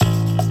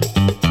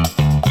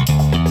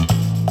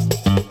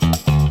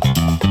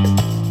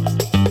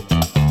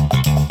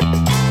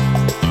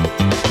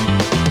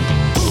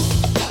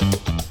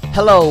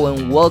Hello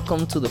and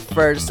welcome to the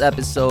first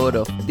episode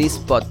of this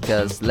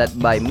podcast led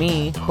by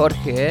me,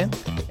 Jorge,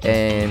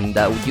 and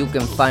that you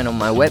can find on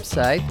my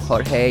website,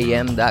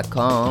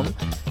 jorgeam.com.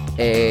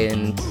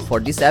 And for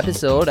this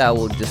episode, I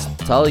will just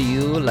tell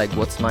you like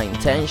what's my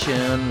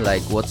intention,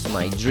 like what's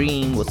my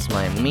dream, what's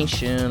my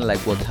mission, like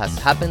what has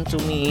happened to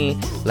me,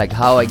 like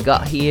how I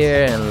got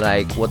here, and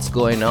like what's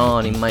going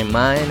on in my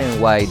mind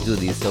and why I do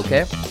this,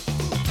 okay?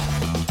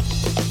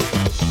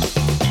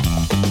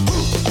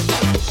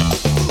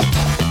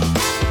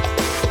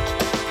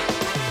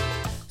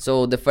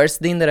 So the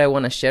first thing that I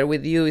want to share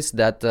with you is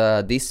that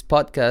this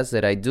podcast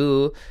that I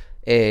do,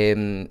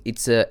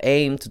 it's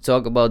aim to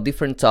talk about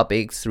different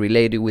topics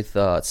related with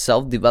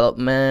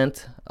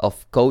self-development,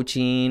 of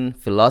coaching,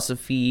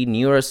 philosophy,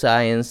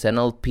 neuroscience,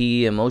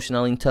 NLP,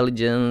 emotional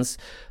intelligence,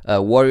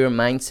 warrior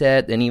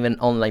mindset, and even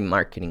online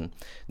marketing.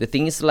 The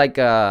thing is like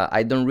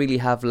I don't really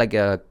have like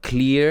a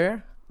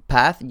clear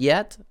path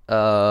yet,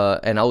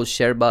 and I will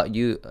share about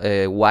you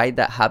why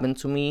that happened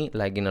to me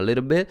like in a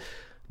little bit.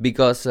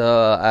 Because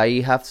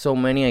I have so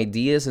many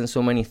ideas and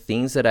so many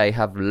things that I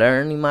have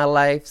learned in my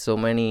life, so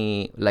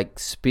many like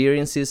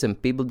experiences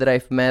and people that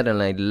I've met and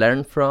I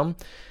learned from,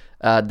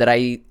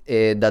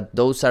 that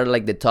those are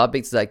like the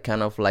topics that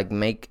kind of like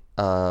make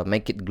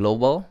it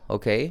global,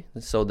 okay?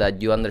 So that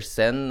you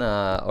understand,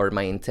 or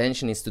my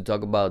intention is to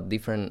talk about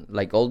different,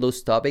 like all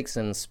those topics,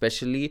 and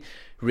especially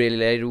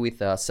related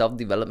with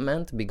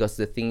self-development, because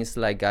the thing is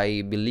like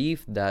I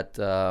believe that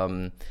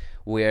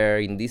we're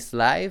in this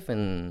life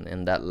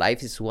and that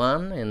life is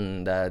one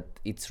and that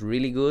it's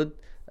really good.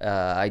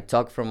 I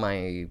talk from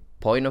my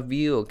point of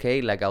view,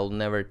 okay? Like I'll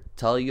never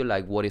tell you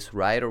like what is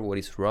right or what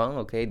is wrong,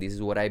 okay? This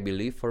is what I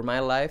believe for my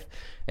life,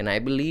 and I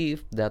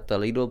believe that the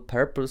little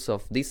purpose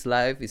of this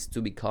life is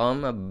to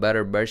become a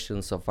better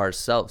versions of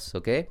ourselves,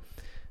 okay?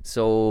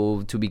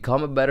 So to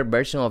become a better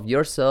version of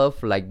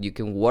yourself, like you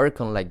can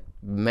work on like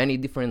many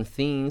different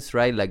things,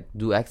 right? Like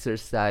do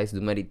exercise,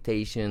 do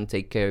meditation,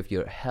 take care of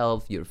your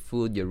health, your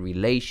food, your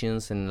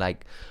relations, and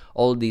like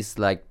all these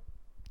like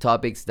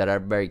topics that are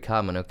very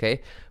common,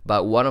 okay?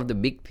 But one of the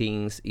big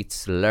things,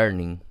 it's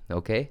learning,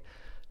 okay?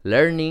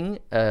 Learning,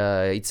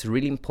 it's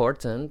really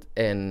important,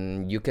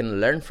 and you can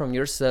learn from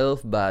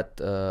yourself, but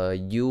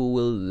you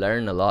will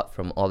learn a lot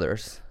from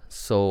others.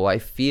 So I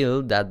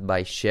feel that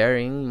by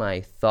sharing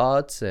my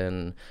thoughts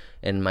and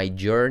my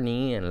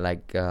journey, and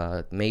like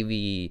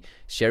maybe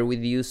share with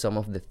you some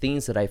of the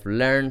things that I've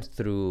learned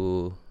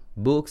through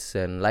books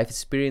and life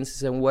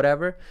experiences and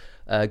whatever,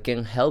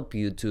 can help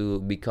you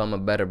to become a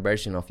better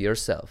version of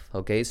yourself,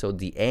 okay? So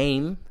the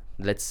aim,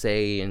 let's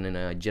say in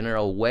a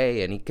general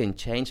way, and it can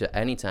change at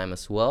any time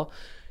as well,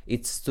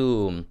 it's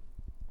to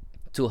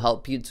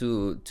help you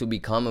to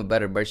become a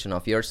better version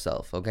of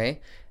yourself,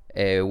 okay?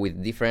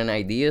 With different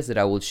ideas that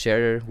I will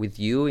share with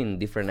you in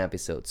different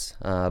episodes.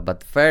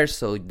 But first,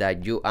 so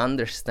that you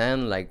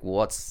understand like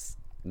what's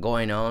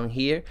going on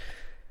here,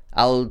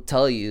 I'll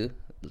tell you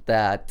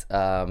that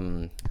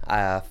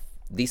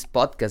this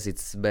podcast,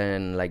 it's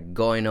been like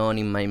going on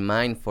in my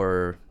mind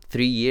for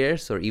 3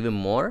 years or even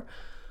more.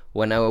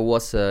 When I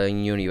was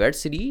in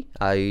university,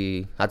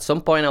 at some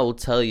point I will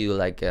tell you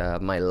like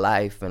my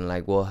life and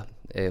like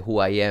who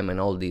I am and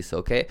all this,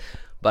 okay?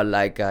 But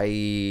like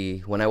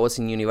when I was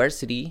in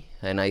university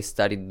and I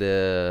studied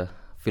the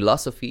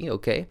philosophy,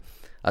 okay,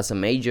 as a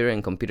major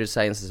and computer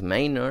science as a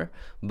minor.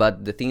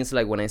 But the thing is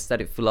like when I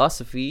studied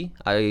philosophy,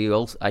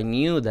 I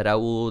knew that I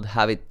would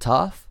have it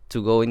tough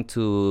to go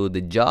into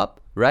the job,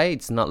 right?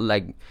 It's not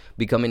like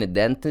becoming a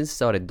dentist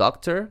or a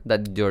doctor,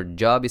 that your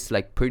job is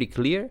like pretty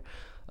clear.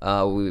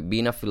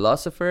 Being a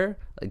philosopher,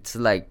 it's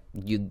like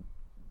you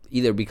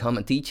either become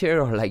a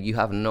teacher or like you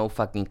have no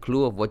fucking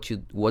clue of what to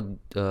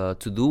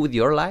do with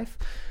your life.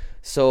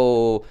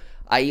 So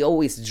I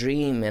always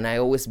dream and I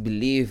always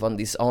believe on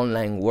this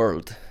online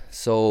world.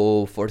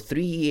 So for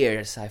 3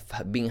 years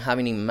I've been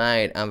having in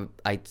mind,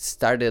 I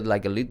started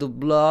like a little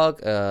blog.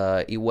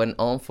 It went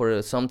on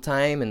for some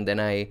time, and then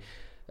I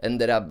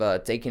ended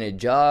up taking a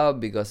job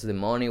because the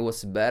money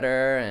was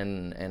better,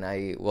 and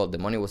the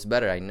money was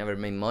better. I never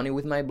made money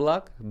with my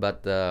blog,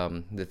 but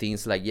the thing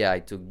is like, yeah, I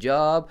took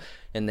job,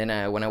 and then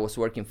when I was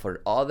working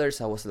for others,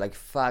 I was like,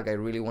 fuck, I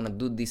really want to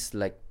do this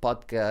like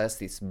podcast,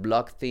 this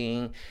blog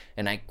thing,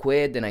 and I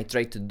quit, and I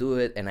tried to do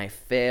it, and I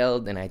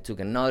failed, and I took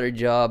another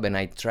job, and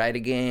I tried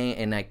again,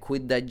 and I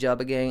quit that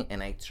job again,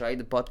 and I tried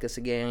the podcast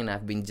again, and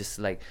I've been just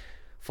like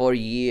 4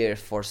 years,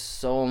 for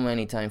so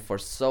many times, for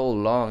so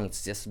long,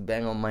 it's just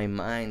been on my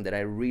mind that I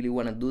really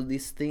want to do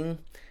this thing,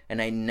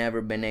 and I never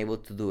been able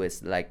to do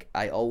it. Like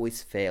I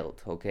always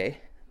failed, okay?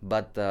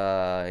 But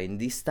in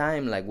this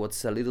time, like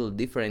what's a little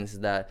different is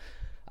that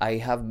I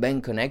have been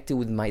connected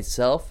with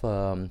myself,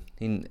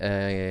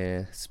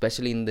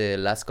 especially in the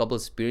last couple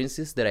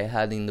experiences that I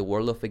had in the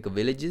world of Eco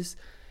Villages,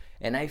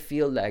 and I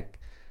feel like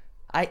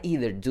I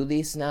either do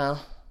this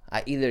now,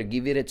 I either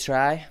give it a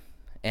try,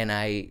 and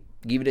I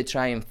give it a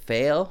try and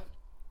fail,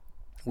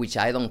 which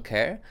I don't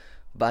care.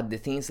 But the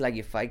thing is, like,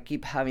 if I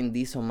keep having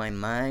this on my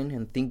mind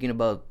and thinking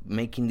about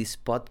making this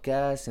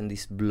podcast and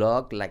this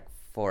blog, like,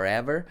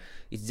 forever,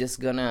 it's just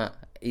gonna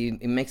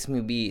it makes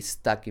me be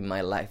stuck in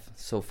my life.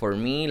 So for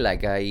me,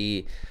 like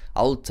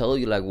I'll tell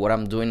you like what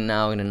I'm doing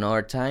now in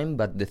another time,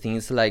 but the thing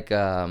is like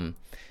I'm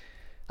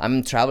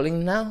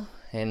traveling now,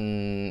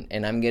 and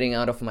I'm getting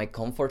out of my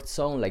comfort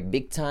zone like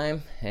big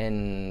time.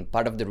 And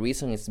part of the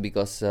reason is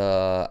because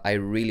I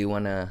really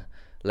wanna,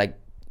 like,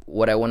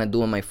 what I wanna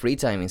do in my free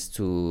time is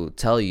to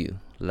tell you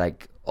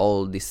like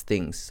all these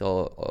things.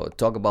 So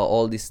talk about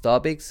all these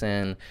topics,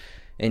 and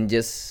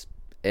just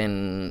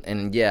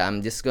and yeah,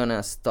 I'm just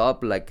gonna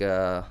stop like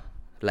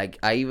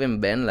I even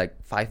been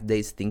like 5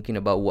 days thinking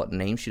about what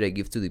name should I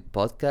give to the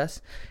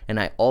podcast, and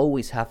I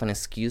always have an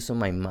excuse on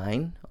my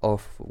mind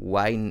of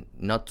why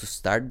not to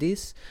start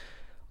this,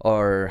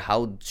 or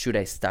how should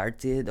I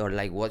start it, or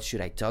like what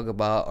should I talk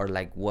about, or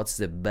like what's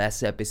the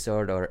best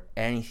episode, or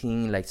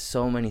anything. Like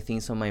so many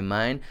things on my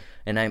mind,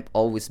 and I've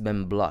always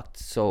been blocked.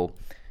 So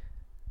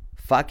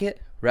fuck it,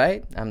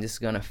 right? I'm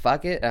just gonna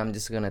fuck it. I'm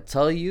just gonna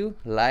tell you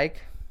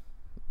like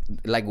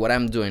what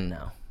I'm doing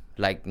now.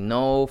 Like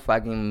no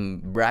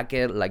fucking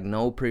bracket, like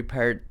no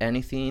prepared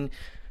anything.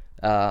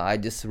 I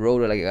just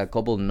wrote like a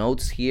couple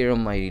notes here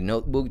on my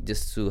notebook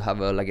just to have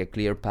a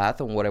clear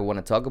path on what I want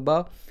to talk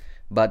about.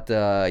 But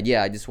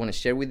yeah, I just want to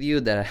share with you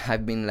that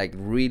I've been like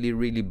really,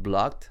 really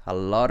blocked. A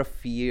lot of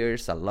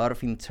fears, a lot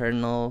of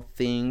internal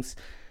things.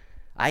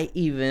 I've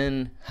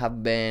been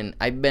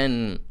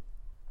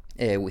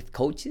with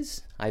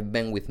coaches, I've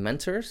been with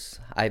mentors,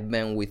 I've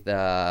been with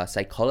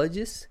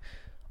psychologists,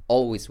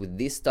 always with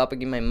this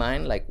topic in my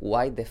mind, like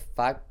why the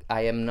fuck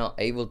I am not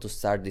able to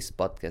start this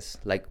podcast.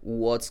 Like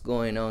what's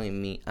going on in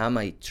me? Am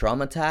I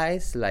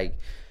traumatized? Like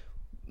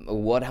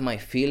what am I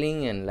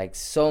feeling? And like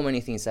so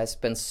many things. I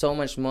spent so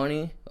much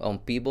money on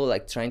people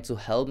like trying to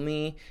help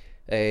me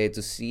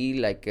to see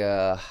like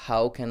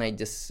how can I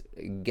just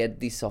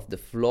get this off the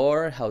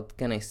floor, how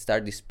can I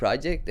start this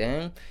project,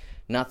 and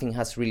nothing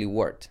has really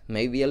worked.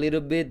 Maybe a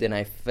little bit, then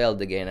I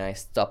failed again, I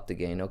stopped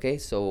again. Okay,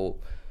 so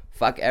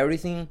fuck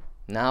everything.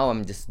 Now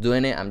I'm just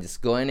doing it, I'm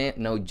just going it,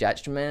 no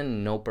judgment,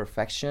 no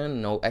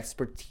perfection, no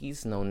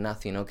expertise, no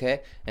nothing.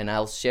 Okay, and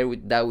I'll share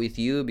that with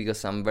you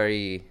because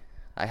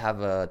I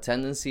have a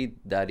tendency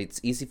that it's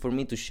easy for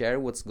me to share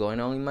what's going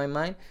on in my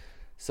mind,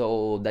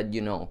 so that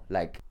you know,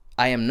 like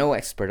I am no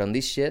expert on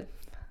this shit.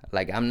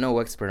 Like I'm no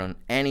expert on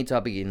any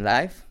topic in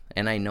life,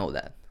 and I know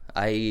that.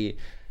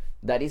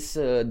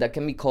 That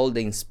can be called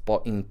the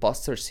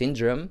imposter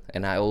syndrome,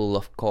 and I will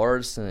of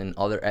course in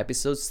other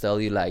episodes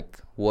tell you like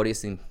what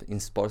is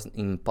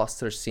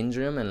imposter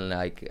syndrome and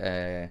like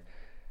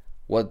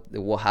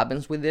what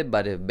happens with it.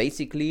 But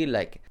basically,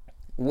 like,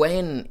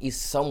 when is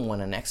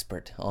someone an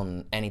expert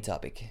on any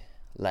topic?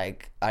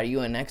 Like, are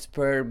you an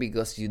expert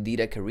because you did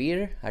a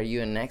career? Are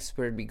you an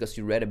expert because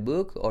you read a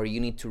book? Or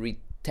you need to read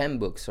 10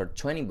 books or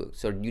 20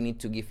 books? Or you need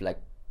to give like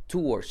 2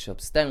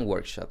 workshops, 10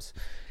 workshops?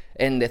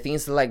 And the thing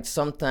is, like,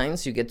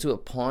 sometimes you get to a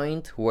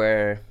point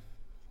where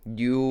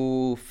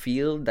you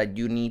feel that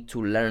you need to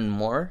learn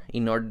more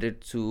in order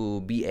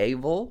to be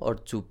able or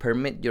to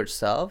permit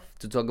yourself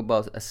to talk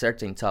about a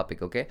certain topic.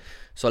 Okay,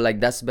 so like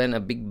that's been a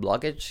big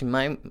blockage in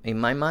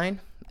my mind,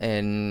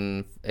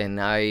 and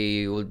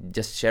I will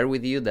just share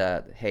with you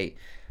that, hey,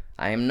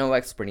 I am no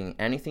expert in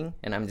anything,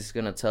 and I'm just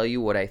gonna tell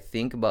you what I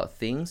think about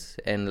things,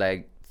 and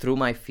like through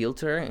my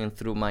filter and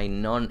through my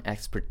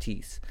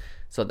non-expertise,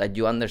 so that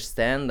you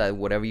understand that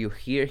whatever you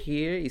hear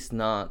here is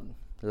not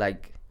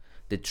like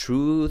the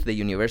truth, the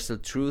universal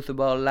truth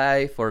about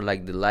life, or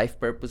like the life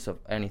purpose of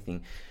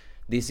anything.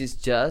 This is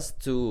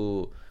just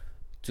so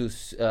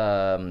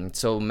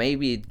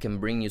maybe it can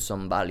bring you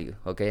some value.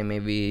 Okay,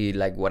 maybe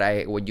like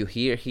what you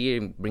hear here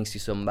brings you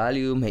some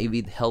value. Maybe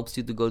it helps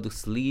you to go to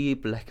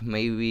sleep. Like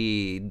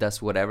maybe it does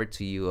whatever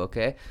to you.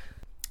 Okay.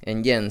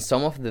 And yeah, and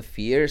some of the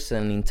fears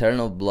and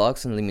internal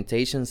blocks and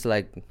limitations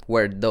like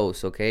were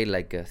those, okay,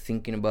 like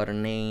thinking about a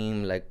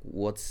name, like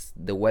what's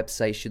the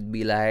website should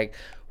be like,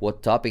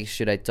 what topics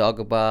should I talk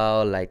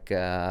about, like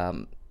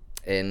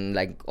and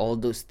like all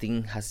those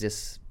things has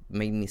just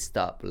made me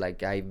stop.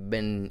 Like I've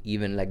been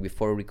even like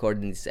before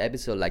recording this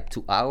episode like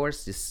 2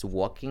 hours just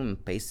walking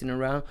and pacing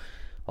around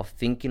of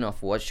thinking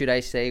of what should I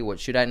say, what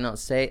should I not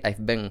say.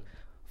 I've been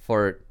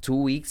for 2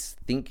 weeks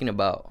thinking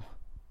about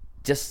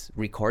just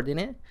recording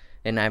it,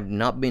 and I've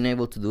not been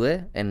able to do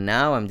it. And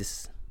now I'm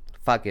just,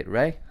 fuck it,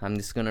 right? I'm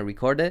just gonna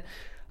record it.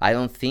 I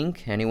don't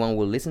think anyone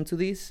will listen to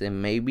this,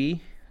 and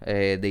maybe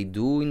they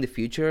do in the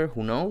future,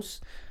 who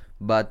knows.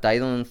 But I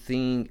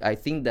think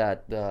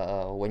that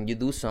when you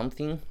do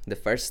something the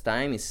first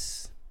time,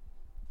 is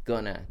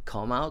gonna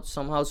come out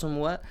somehow,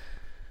 somewhat.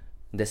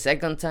 The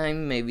second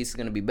time, maybe it's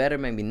gonna be better,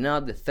 maybe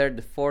not. The third,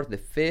 the fourth, the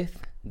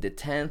fifth, the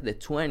 10th, the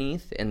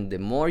 20th, and the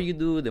more you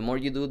do, the more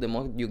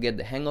you get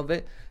the hang of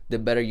it, the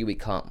better you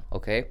become.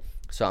 Okay,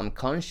 so I'm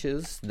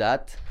conscious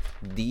that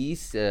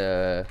this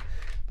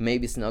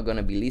maybe it's not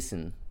gonna be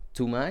listened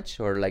too much,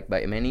 or like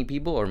by many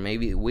people, or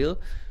maybe it will.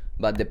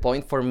 But the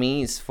point for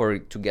me is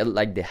to get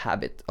like the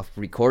habit of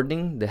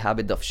recording, the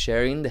habit of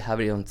sharing, the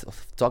habit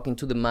of talking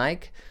to the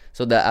mic,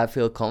 so that I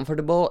feel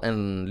comfortable,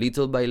 and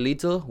little by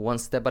little, one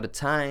step at a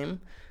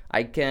time,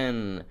 I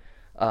can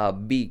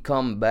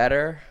become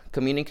better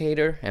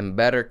communicator and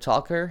better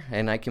talker,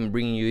 and I can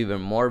bring you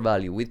even more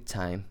value with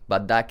time.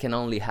 But that can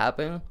only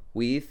happen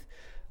with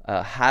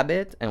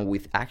habit and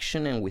with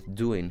action and with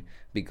doing,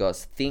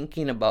 because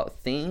thinking about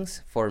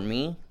things for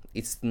me,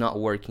 it's not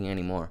working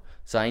anymore.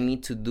 So I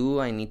need to do,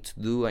 I need to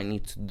do, I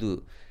need to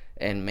do.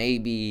 And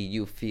maybe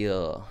you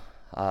feel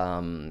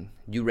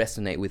you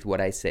resonate with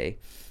what I say.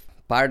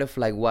 Part of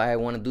like why I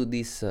want to do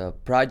this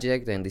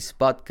project and this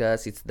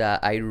podcast is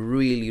that I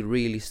really,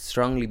 really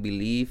strongly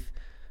believe.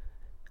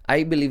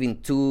 I believe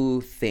in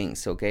two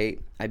things. Okay,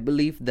 I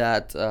believe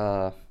that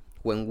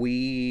when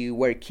we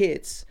were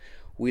kids,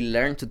 we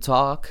learned to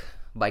talk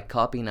by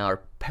copying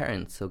our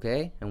parents.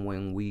 Okay, and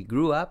when we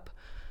grew up,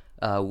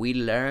 we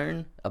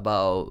learn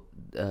about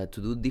to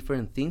do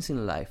different things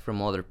in life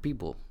from other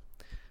people.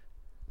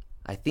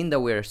 I think that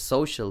we're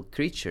social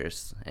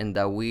creatures and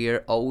that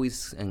we're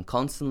always and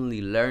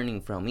constantly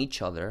learning from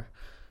each other.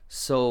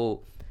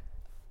 So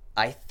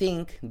I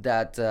think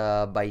that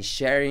by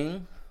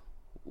sharing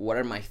what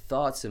are my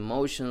thoughts,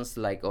 emotions,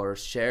 like, or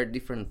share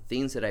different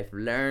things that I've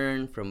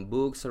learned from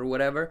books or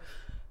whatever,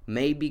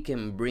 maybe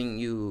can bring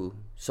you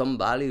some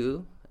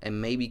value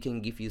and maybe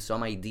can give you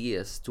some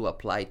ideas to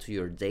apply to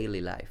your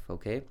daily life,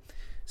 okay?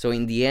 So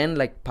in the end,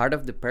 like, part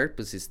of the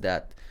purpose is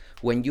that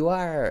when you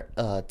are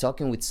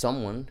talking with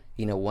someone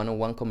in a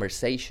one-on-one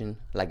conversation,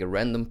 like a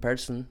random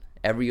person,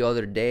 every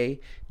other day,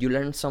 you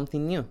learn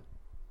something new.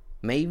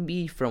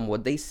 Maybe from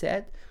what they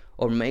said,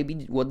 or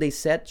maybe what they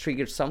said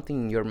triggered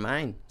something in your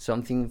mind,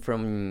 something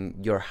from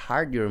your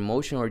heart, your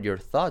emotion, or your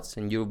thoughts,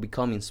 and you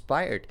become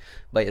inspired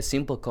by a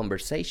simple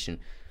conversation.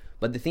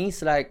 But the thing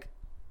is, like,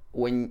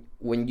 when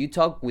you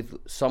talk with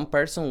some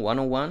person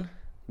one-on-one,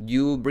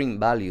 you bring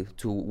value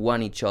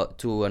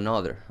to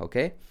another,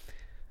 okay?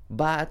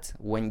 But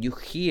when you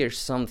hear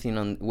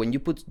something when you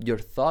put your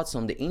thoughts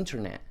on the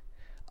internet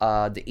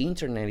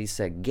is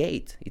a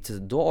gate, it's a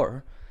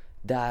door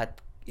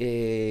that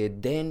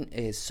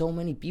then so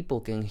many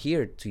people can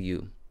hear to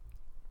you.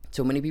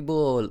 So many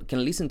people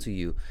can listen to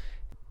you.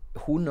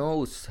 Who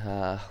knows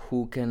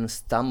who can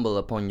stumble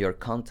upon your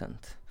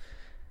content?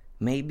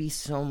 Maybe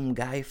some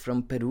guy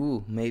from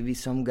Peru, maybe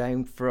some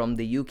guy from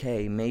the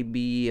UK,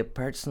 maybe a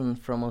person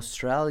from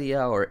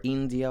Australia or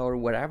India or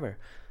whatever.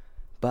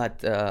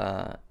 But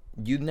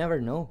you never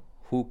know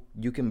who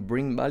you can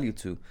bring value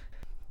to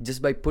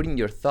just by putting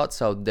your thoughts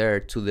out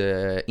there to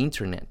the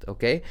internet,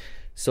 okay?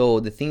 So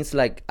the things,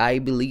 like, I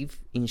believe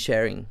in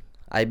sharing.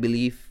 I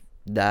believe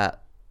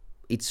that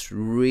it's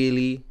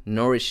really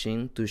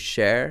nourishing to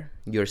share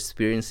your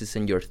experiences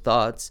and your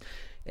thoughts.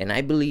 And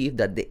I believe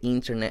that the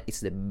internet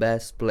is the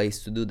best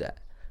place to do that,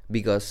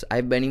 because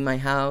I've been in my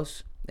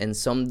house and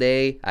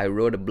someday I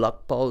wrote a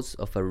blog post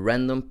of a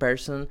random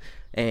person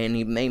and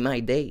it made my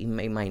day, it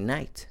made my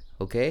night,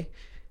 okay?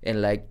 And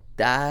like,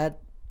 that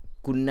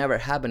could never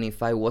happen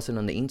if I wasn't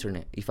on the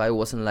internet, if I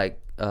wasn't like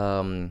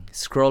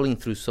scrolling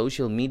through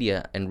social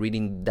media and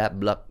reading that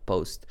blog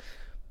post.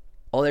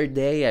 Other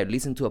day I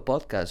listened to a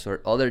podcast,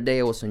 or other day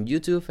I was on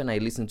YouTube and I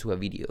listened to a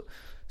video.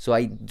 So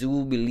I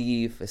do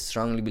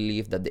strongly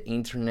believe that the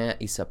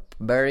internet is a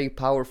very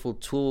powerful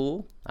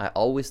tool. I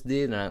always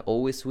did and I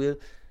always will.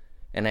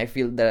 And I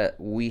feel that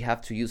we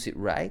have to use it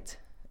right,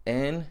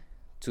 and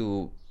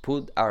to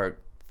put our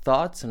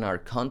thoughts and our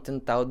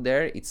content out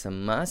there. It's a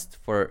must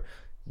for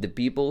the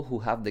people who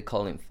have the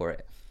calling for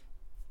it.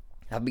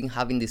 I've been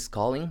having this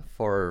calling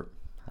for,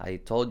 I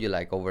told you,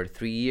 like over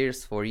 3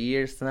 years, 4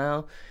 years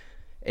now.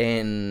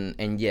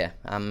 And yeah,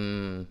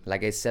 I'm,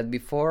 like I said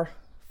before,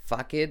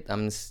 fuck it.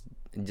 I'm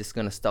just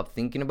gonna stop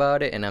thinking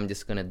about it, and I'm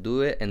just gonna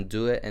do it and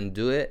do it and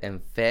do it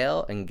and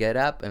fail and get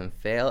up and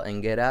fail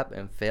and get up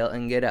and fail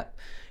and get up.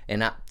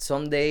 And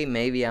someday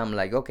maybe I'm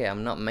like, okay,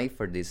 I'm not made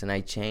for this, and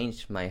I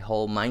change my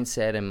whole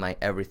mindset and my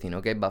everything,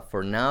 okay? But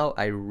for now,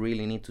 I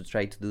really need to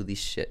try to do this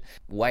shit.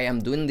 Why I'm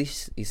doing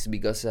this is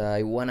because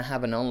I want to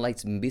have an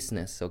online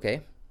business,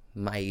 okay?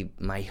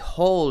 My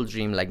whole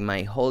dream,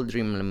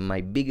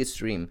 my biggest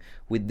dream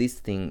with this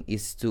thing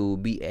is to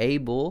be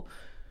able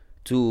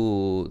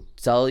to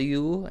tell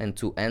you and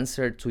to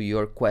answer to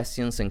your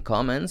questions and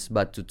comments,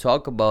 but to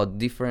talk about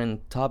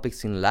different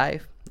topics in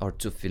life, or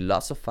to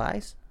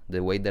philosophize.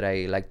 The way that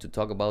I like to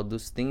talk about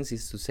those things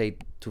is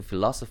to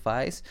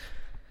philosophize.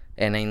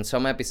 And in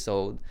some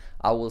episode,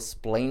 I will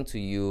explain to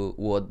you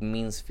what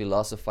means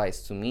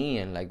philosophize to me,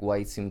 and like why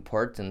it's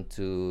important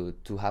to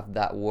have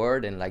that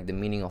word and like the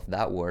meaning of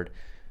that word.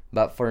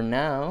 But for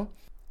now,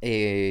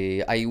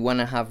 I want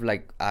to have,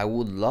 like, I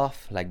would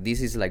love, like,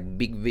 this is like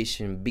big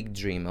vision, big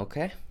dream,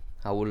 okay?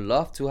 I would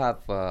love to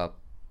have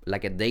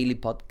like a daily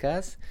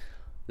podcast,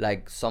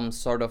 like some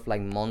sort of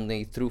like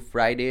Monday through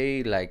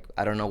Friday, like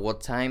I don't know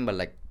what time, but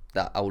like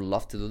that, I would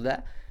love to do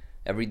that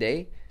every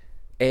day.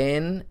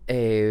 And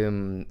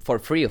for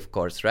free, of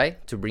course,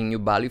 right? To bring you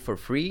value for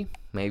free.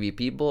 Maybe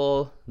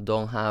people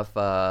don't have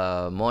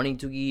money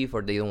to give,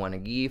 or they don't want to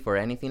give, or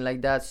anything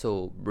like that.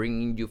 So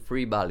bringing you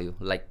free value,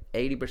 like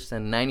 80%,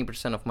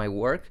 90% of my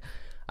work,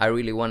 I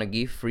really want to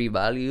give free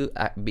value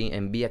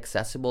and be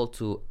accessible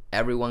to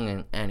everyone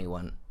and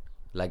anyone.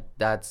 Like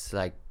that's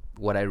like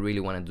what I really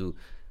want to do.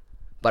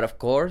 But of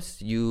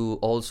course, you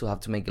also have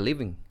to make a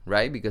living,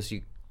 right? Because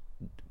you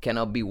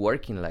cannot be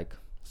working like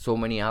so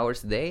many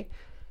hours a day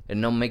and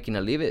not making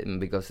a living,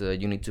 because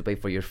you need to pay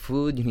for your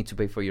food, you need to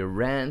pay for your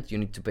rent, you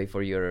need to pay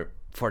for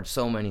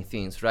so many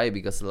things, right?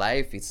 Because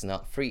life is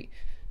not free.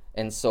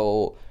 And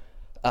so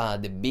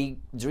the big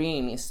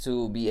dream is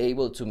to be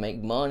able to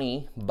make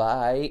money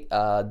by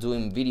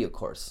doing video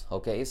course.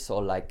 Okay, so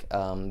like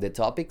the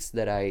topics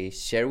that I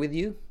share with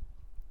you,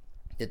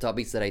 the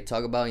topics that I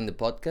talk about in the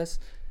podcast,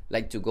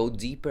 like to go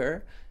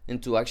deeper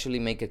and to actually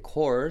make a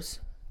course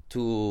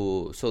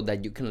to so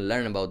that you can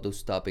learn about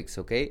those topics,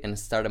 okay, and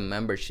start a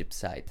membership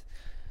site.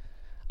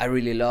 I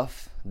really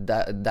love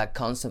that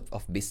concept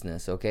of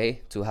business,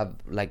 okay? To have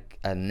like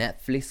a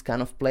Netflix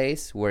kind of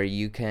place where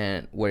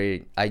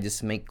I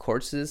just make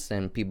courses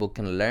and people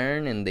can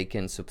learn and they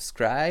can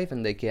subscribe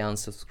and they can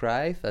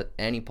unsubscribe at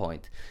any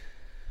point.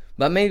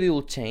 But maybe it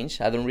will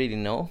change. I don't really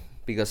know,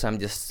 because I'm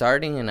just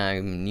starting and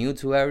I'm new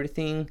to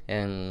everything,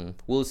 and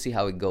we'll see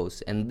how it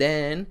goes. And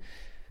then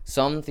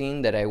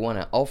something that I want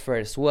to offer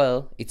as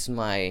well, it's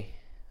my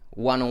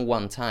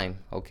one-on-one time,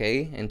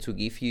 okay, and to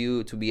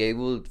be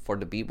able, for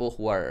the people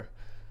who are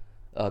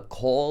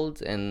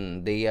called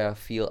and they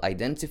feel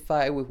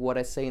identified with what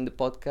I say in the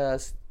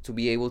podcast, to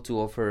be able to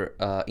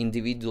offer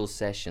individual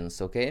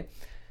sessions, okay.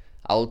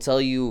 I'll tell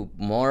you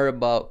more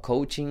about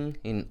coaching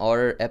in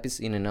another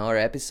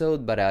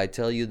episode, but I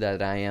tell you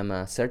that I am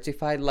a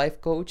certified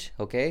life coach,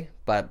 okay,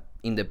 but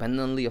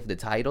independently of the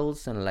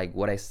titles and like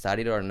what I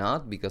studied or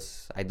not,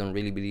 because I don't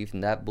really believe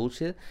in that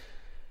bullshit.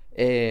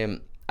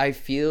 I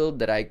feel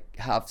that I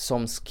have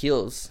some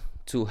skills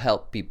to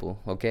help people,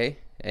 okay?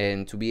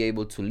 And to be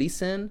able to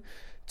listen,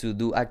 to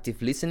do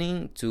active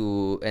listening,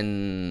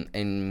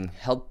 and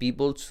help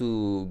people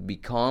to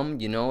become,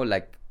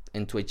 like,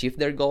 and to achieve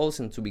their goals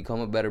and to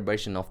become a better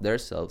version of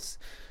themselves.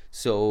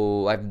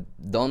 So I've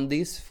done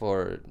this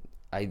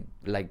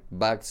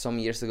back some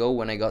years ago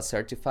when I got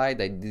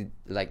certified. I did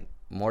like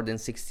more than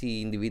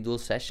 60 individual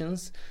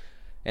sessions,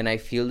 and I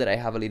feel that I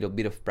have a little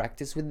bit of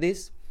practice with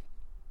this.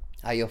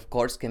 I of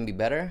course can be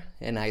better,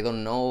 and I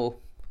don't know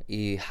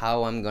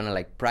how I'm gonna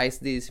like price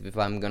this, if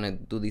I'm gonna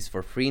do this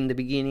for free in the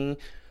beginning,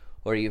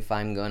 or if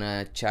I'm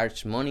gonna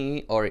charge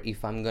money, or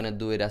if I'm gonna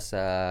do it as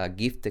a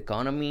gift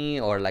economy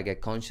or like a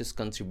conscious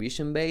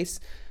contribution base.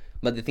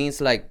 But the thing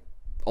is, like,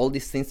 all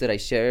these things that I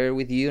share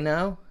with you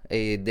now,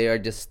 they are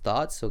just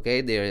thoughts,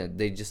 okay?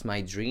 They're just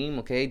my dream,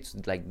 okay?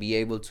 To like be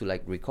able to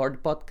like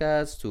record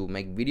podcasts, to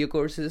make video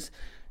courses,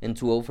 and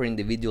to offer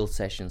individual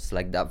sessions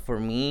like that. For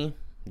me,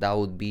 that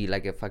would be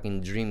like a fucking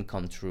dream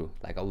come true.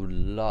 Like, I would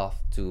love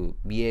to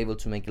be able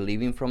to make a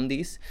living from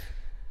this.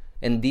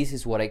 And this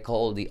is what I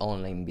call the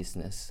online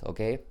business,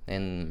 okay?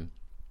 And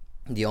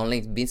the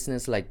online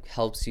business like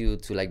helps you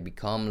to like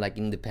become like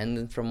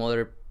independent from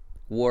other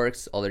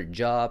works, other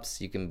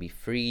jobs. You can be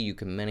free, you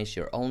can manage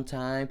your own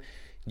time,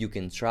 you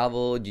can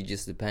travel. You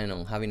just depend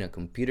on having a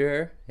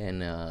computer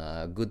and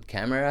a good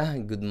camera, a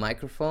good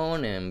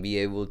microphone, and be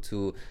able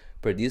to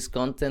produce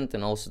content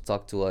and also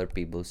talk to other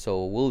people.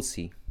 So we'll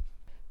see.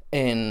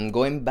 And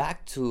going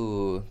back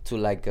to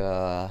like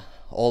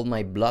all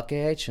my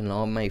blockage and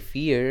all my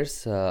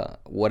fears,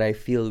 what I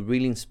feel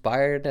really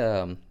inspired,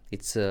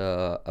 it's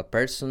a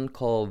person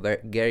called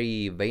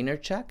Gary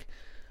Vaynerchuk.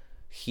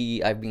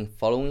 I've been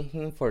following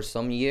him for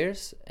some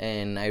years,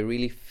 and I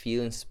really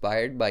feel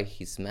inspired by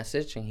his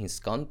message and his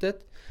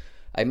content.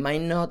 I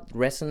might not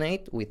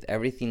resonate with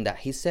everything that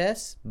he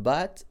says,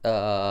 but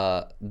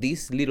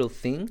this little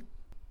thing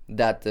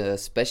that,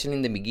 especially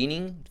in the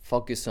beginning,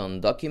 focus on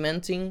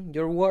documenting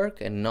your work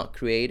and not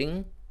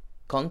creating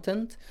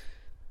content.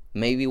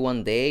 Maybe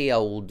one day I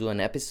will do an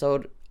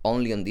episode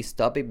only on this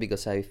topic,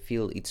 because I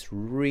feel it's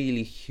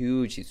really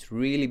huge, it's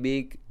really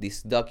big,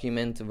 this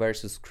document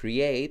versus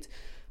create.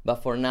 But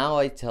for now,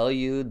 I tell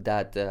you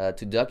that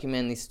to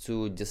document is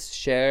to just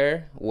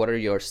share what are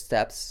your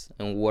steps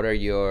and what are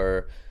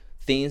your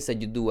things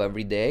that you do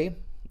every day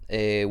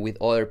with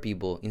other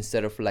people,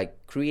 instead of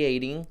like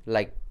creating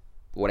like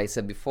what I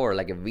said before,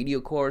 like a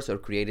video course, or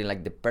creating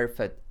like the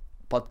perfect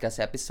podcast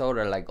episode,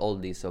 or like all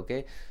this,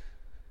 okay?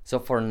 So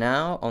for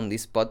now, on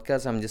this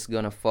podcast, I'm just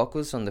gonna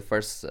focus on the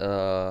first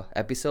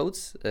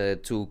episodes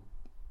to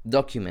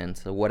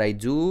document what I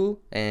do,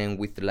 and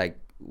with like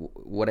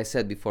what I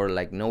said before,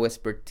 like no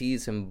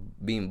expertise and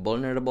being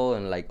vulnerable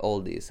and like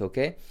all this,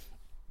 okay?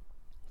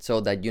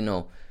 So that you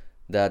know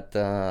that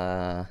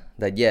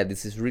yeah,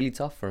 this is really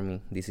tough for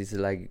me. This is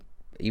like,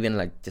 even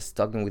like just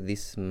talking with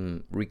this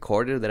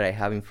recorder that I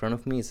have in front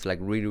of me, it's like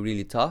really,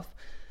 really tough.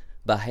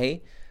 But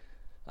hey,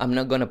 I'm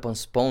not gonna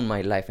postpone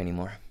my life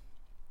anymore.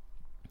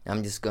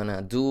 I'm just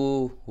gonna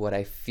do what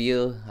I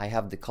feel I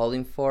have the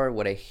calling for,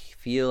 what I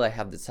feel I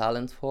have the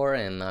talent for,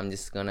 and I'm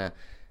just gonna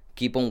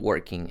keep on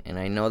working. And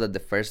I know that the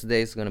first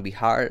day is gonna be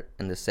hard,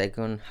 and the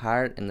second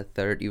hard, and the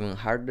third even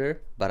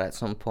harder, but at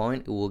some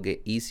point it will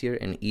get easier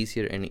and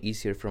easier and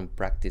easier from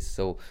practice.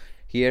 So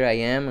here I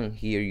am, and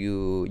here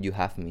you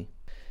have me.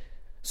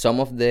 some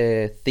of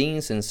the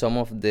things and some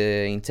of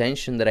the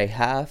intention that I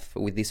have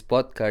with this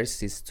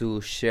podcast is to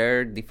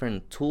share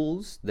different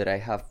tools that I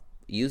have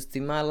used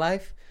in my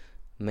life.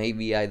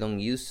 Maybe I don't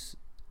use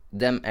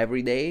them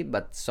every day,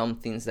 but some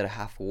things that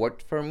have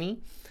worked for me,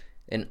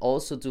 and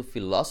also to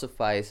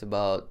philosophize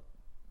about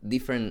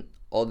different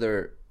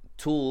other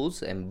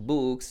tools and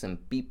books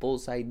and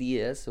people's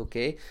ideas.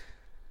 Okay,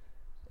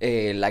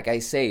 like I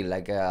say,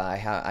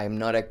 I'm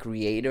not a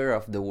creator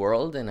of the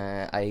world, and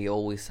I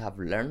always have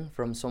learned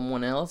from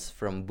someone else,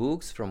 from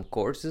books, from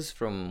courses,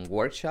 from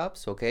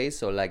workshops. Okay,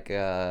 so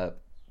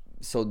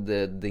so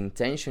the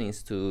intention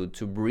is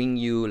to bring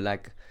you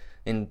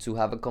and to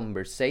have a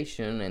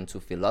conversation and to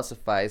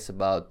philosophize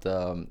about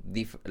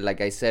like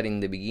I said in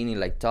the beginning,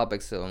 like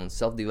topics on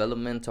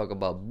self-development, talk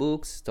about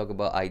books, talk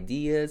about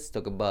ideas,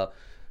 talk about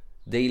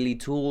daily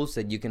tools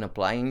that you can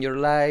apply in your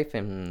life,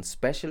 and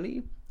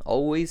especially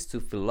always to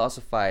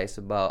philosophize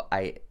about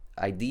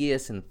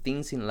ideas and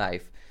things in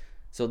life,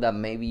 so that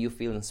maybe you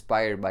feel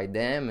inspired by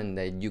them and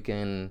that you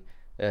can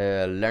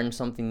learn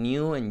something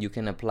new and you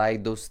can apply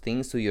those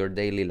things to your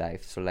daily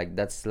life. So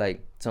that's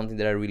something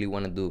that I really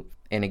want to do.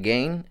 And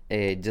again,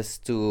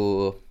 just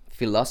to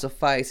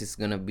philosophize is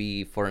gonna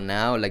be for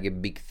now like a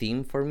big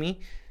theme for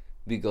me,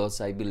 because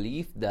I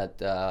believe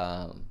that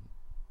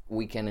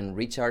we can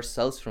enrich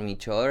ourselves from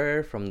each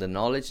other, from the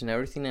knowledge and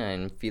everything.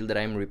 And I feel that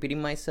I'm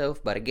repeating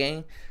myself, but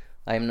again,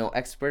 I'm no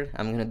expert.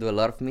 I'm gonna do a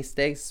lot of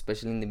mistakes,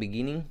 especially in the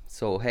beginning.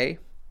 So hey,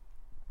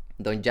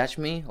 don't judge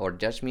me, or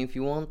judge me if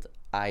you want.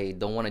 I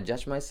don't want to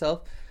judge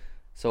myself.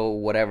 So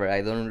whatever, I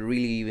don't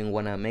really even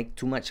want to make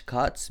too much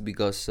cuts,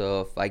 because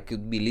of I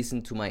could be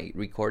listening to my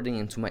recording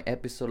and to my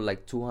episode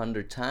like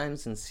 200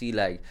 times and see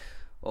I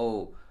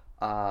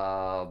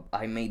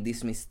made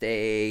this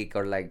mistake,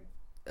 or I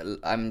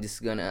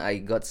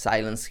got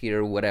silence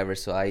here or whatever.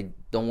 So I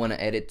don't want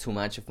to edit too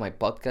much of my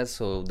podcast,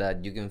 so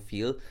that you can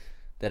feel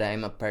that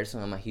I'm a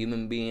person, I'm a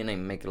human being. I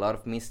make a lot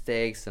of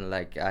mistakes, and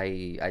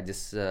I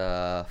just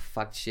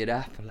fuck shit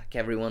up like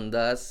everyone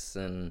does,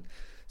 and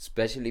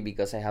especially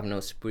because I have no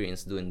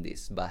experience doing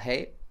this. But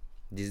hey,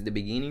 this is the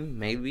beginning.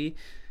 Maybe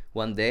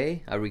one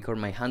day I record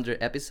my 100th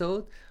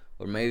episode,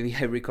 or maybe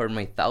I record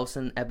my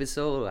 1000th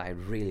episode. I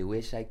really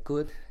wish I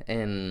could.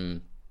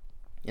 And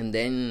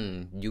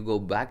then you go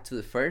back to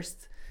the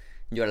first,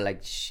 you're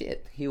like,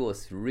 shit, he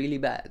was really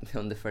bad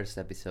on the first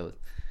episode.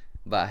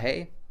 But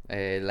hey,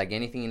 like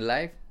anything in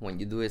life, when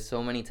you do it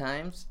so many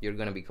times, you're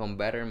gonna become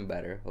better and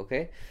better.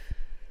 Okay.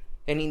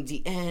 And in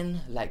the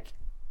end,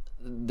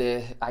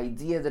 the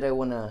idea that I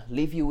want to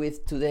leave you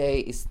with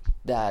today is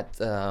that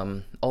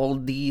all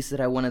these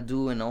that I want to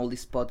do, and all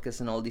this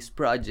podcast and all this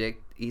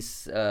project,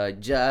 is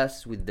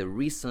just with the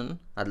reason,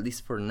 at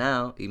least for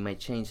now, it might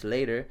change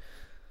later,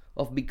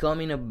 of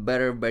becoming a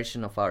better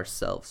version of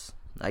ourselves.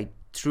 I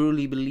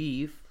truly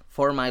believe,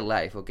 for my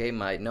life, okay,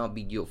 might not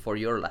be for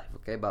your life,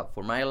 okay, but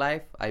for my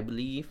life, I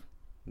believe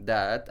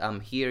that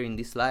I'm here in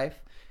this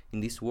life, in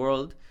this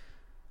world,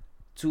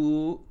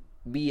 to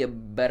be a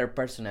better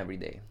person every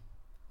day,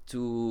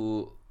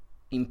 to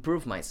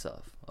improve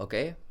myself,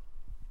 okay,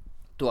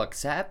 to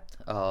accept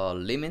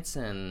limits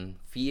and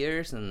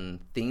fears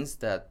and things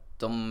that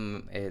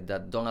don't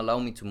allow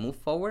me to move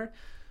forward.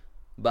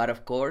 But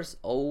of course,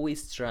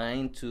 always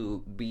trying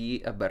to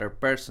be a better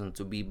person,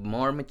 to be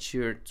more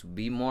mature, to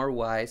be more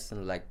wise,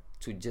 and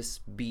to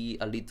just be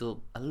a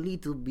little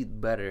bit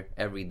better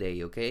every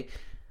day. Okay,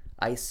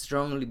 I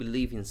strongly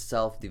believe in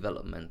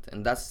self-development,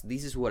 and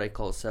this is what I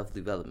call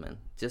self-development,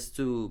 just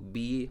to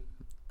be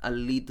a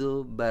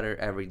little better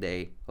every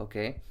day.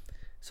 Okay,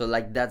 so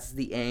that's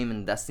the aim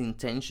and that's the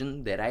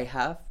intention that I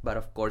have. But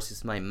of course,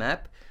 it's my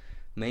map.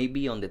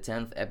 Maybe on the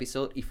 10th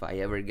episode, if I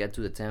ever get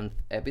to the 10th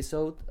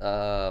episode,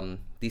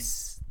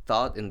 this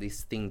thought and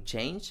this thing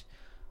change.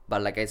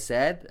 But like I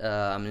said,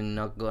 I'm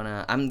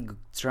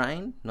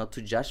trying not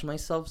to judge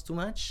myself too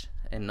much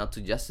and not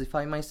to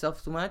justify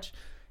myself too much.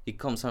 It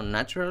comes out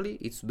naturally.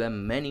 It's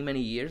been many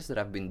years that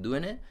I've been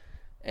doing it,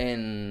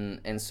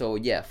 and so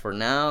yeah, for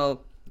now,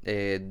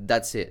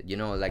 that's it.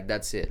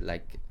 That's it.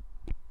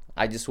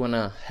 I just want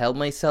to help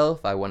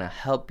myself. I want to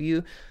help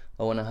you.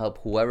 I want to help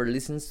whoever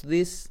listens to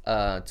this,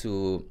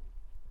 to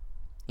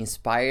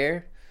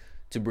inspire,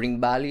 to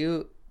bring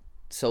value,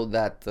 so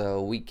that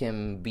we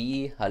can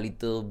be a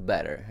little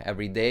better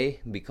every day,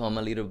 become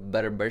a little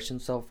better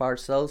versions of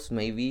ourselves.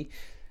 Maybe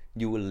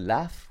you will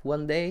laugh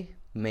one day,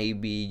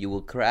 maybe you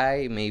will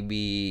cry,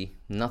 maybe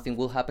nothing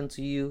will happen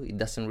to you. It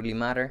doesn't really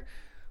matter.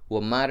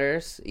 What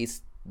matters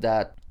is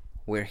that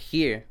we're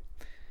here.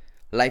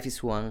 Life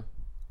is one,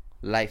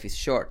 life is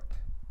short,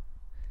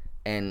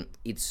 and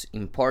it's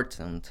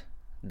important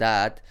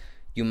that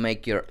you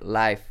make your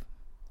life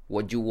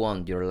what you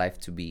want your life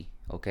to be.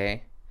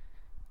 Okay,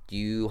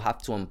 you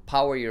have to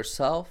empower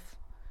yourself.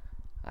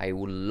 I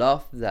would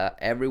love that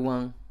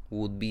everyone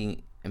would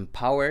be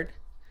empowered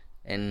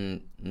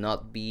and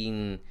not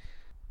being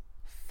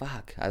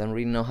I don't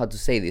really know how to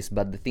say this,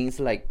 but the thing is,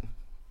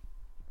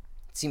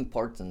 it's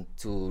important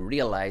to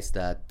realize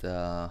that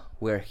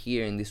we're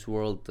here in this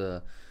world,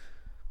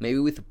 maybe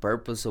with a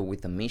purpose or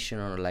with a mission,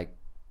 or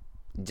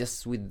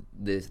just with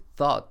the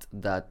thought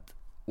that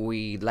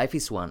life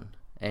is one,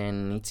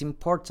 and it's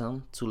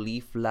important to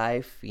live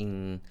life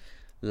in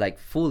like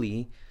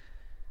fully,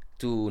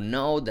 to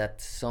know that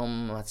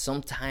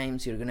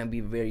sometimes you're gonna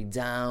be very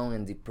down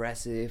and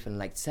depressive and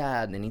like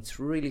sad, and it's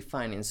really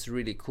fine and it's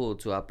really cool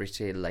to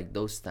appreciate like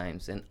those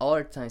times, and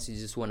other times you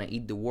just want to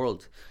eat the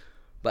world.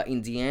 But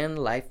in the end,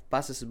 life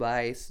passes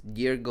by,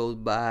 year goes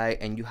by,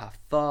 and you have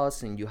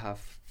thoughts and you have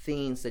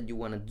things that you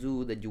want to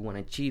do, that you want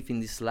to achieve in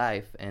this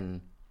life.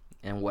 And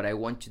what I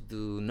want you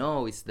to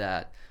know is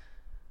that,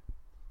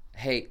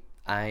 hey,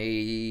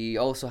 I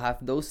also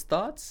have those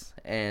thoughts,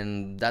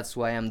 and that's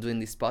why I'm doing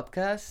this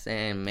podcast.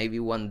 And maybe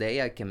one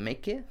day I can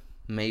make it.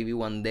 Maybe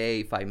one day,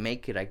 if I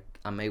make it,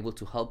 I'm able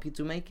to help you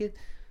to make it.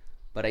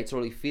 But I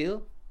totally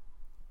feel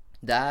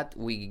that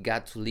we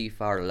got to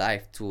live our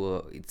life to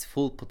its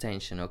full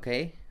potential,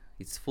 okay?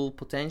 Its full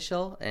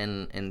potential,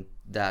 and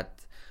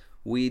that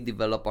we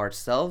develop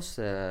ourselves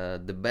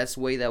the best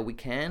way that we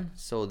can,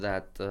 so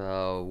that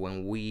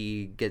when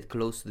we get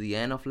close to the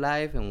end of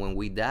life and when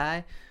we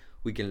die,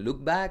 we can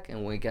look back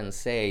and we can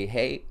say,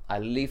 hey, I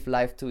live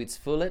life to its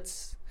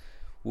fullest,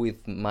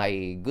 with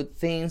my good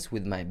things,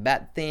 with my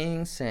bad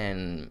things,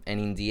 and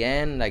in the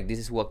end, like, this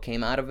is what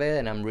came out of it,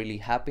 and I'm really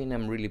happy and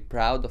I'm really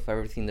proud of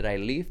everything that I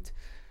lived.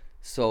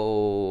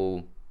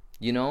 So,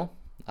 you know,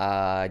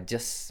 I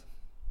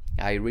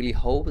really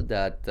hope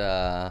that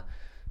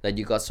that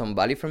you got some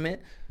value from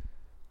it.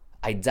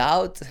 I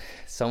doubt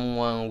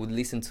someone would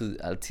listen to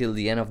until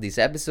the end of this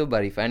episode,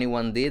 but if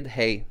anyone did,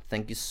 hey,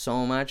 thank you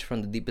so much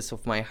from the deepest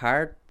of my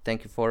heart.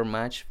 Thank you so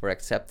much for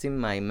accepting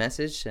my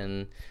message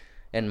and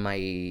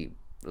my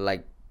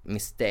like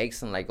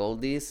mistakes and like all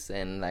this,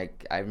 and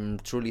like I'm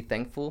truly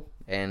thankful.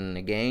 And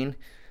again,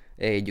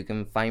 you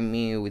can find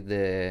me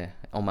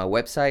on my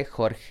website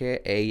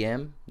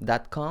jorgeam.com.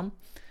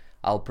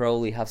 I'll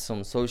probably have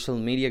some social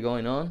media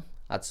going on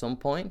at some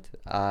point,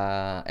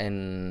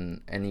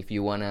 and if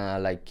you wanna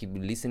like keep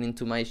listening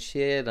to my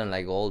shit and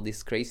like all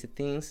these crazy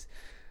things,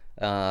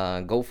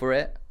 go for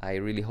it. I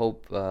really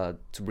hope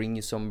to bring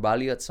you some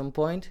value at some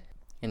point.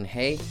 And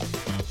hey,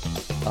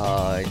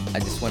 I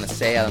just want to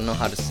say, I don't know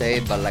how to say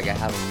it, but like I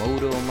have a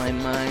motto on my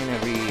mind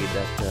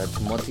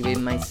to motivate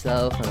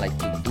myself and like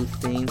to do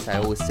things. I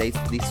always say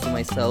this to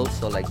myself,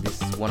 so like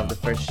this is one of the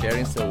first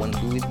sharings that I want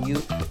to do with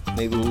you.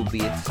 Maybe it will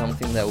be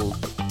something that will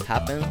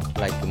happen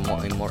like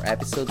in more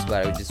episodes,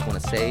 but I just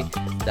want to say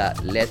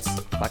that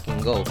let's fucking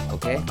go,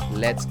 okay?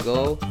 Let's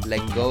go,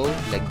 let go,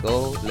 let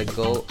go, let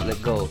go,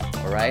 let go,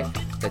 alright?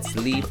 Let's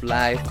live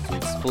life to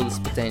its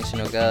fullest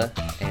potential, okay?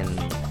 And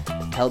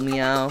help me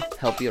out,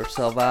 help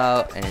yourself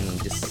out,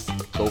 and just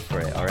go for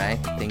it, alright?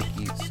 Thank you.